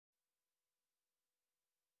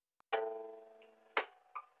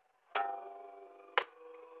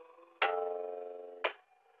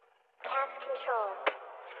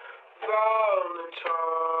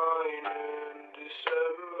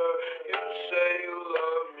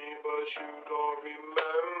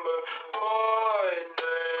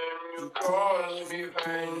cause me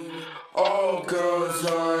pain. All girls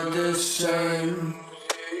are the same.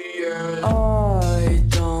 I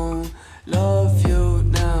don't love you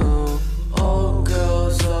now. All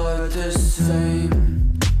girls are the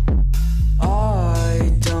same.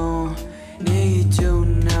 I don't need you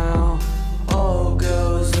now. All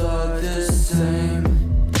girls are the same.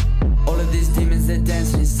 All of these demons, they're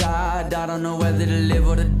dancing inside. I don't know whether to live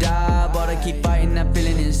or to die, but I keep fighting that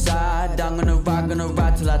feeling inside. I'm gonna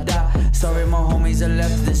ride till I die. Sorry my homies, I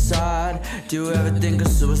left to the side. Do you ever think of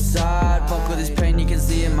suicide? Fuck all this pain you can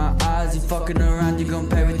see in my eyes. You fucking around, you gon'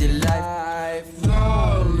 pay with your life.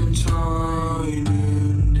 Valentine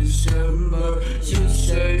in December. You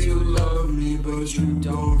say you love me, but you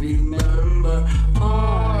don't remember.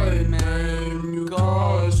 My name, you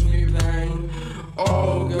cause me pain.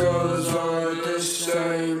 All girls are the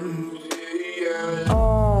same.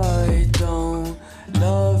 I don't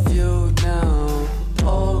love you now.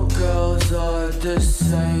 All girls are the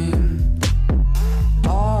same.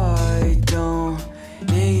 I don't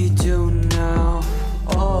need you now.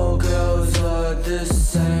 All girls are the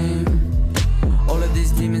same. All of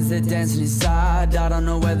these demons, they're dancing inside. I don't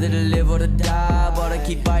know whether to live or to die, but I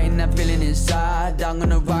keep fighting that feeling inside. I'm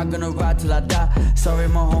gonna ride till I die. Sorry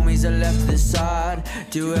my homies, I left to the side.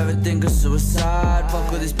 Do you ever think of suicide?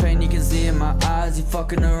 Fuck all this pain you can see in my eyes. You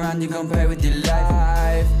fucking around, you gon' pay with your life.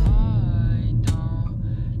 I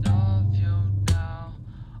don't love you now.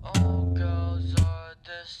 All girls are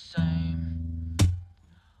the same.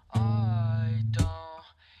 I don't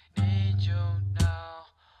need you now.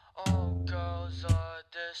 All girls are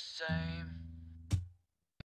the same.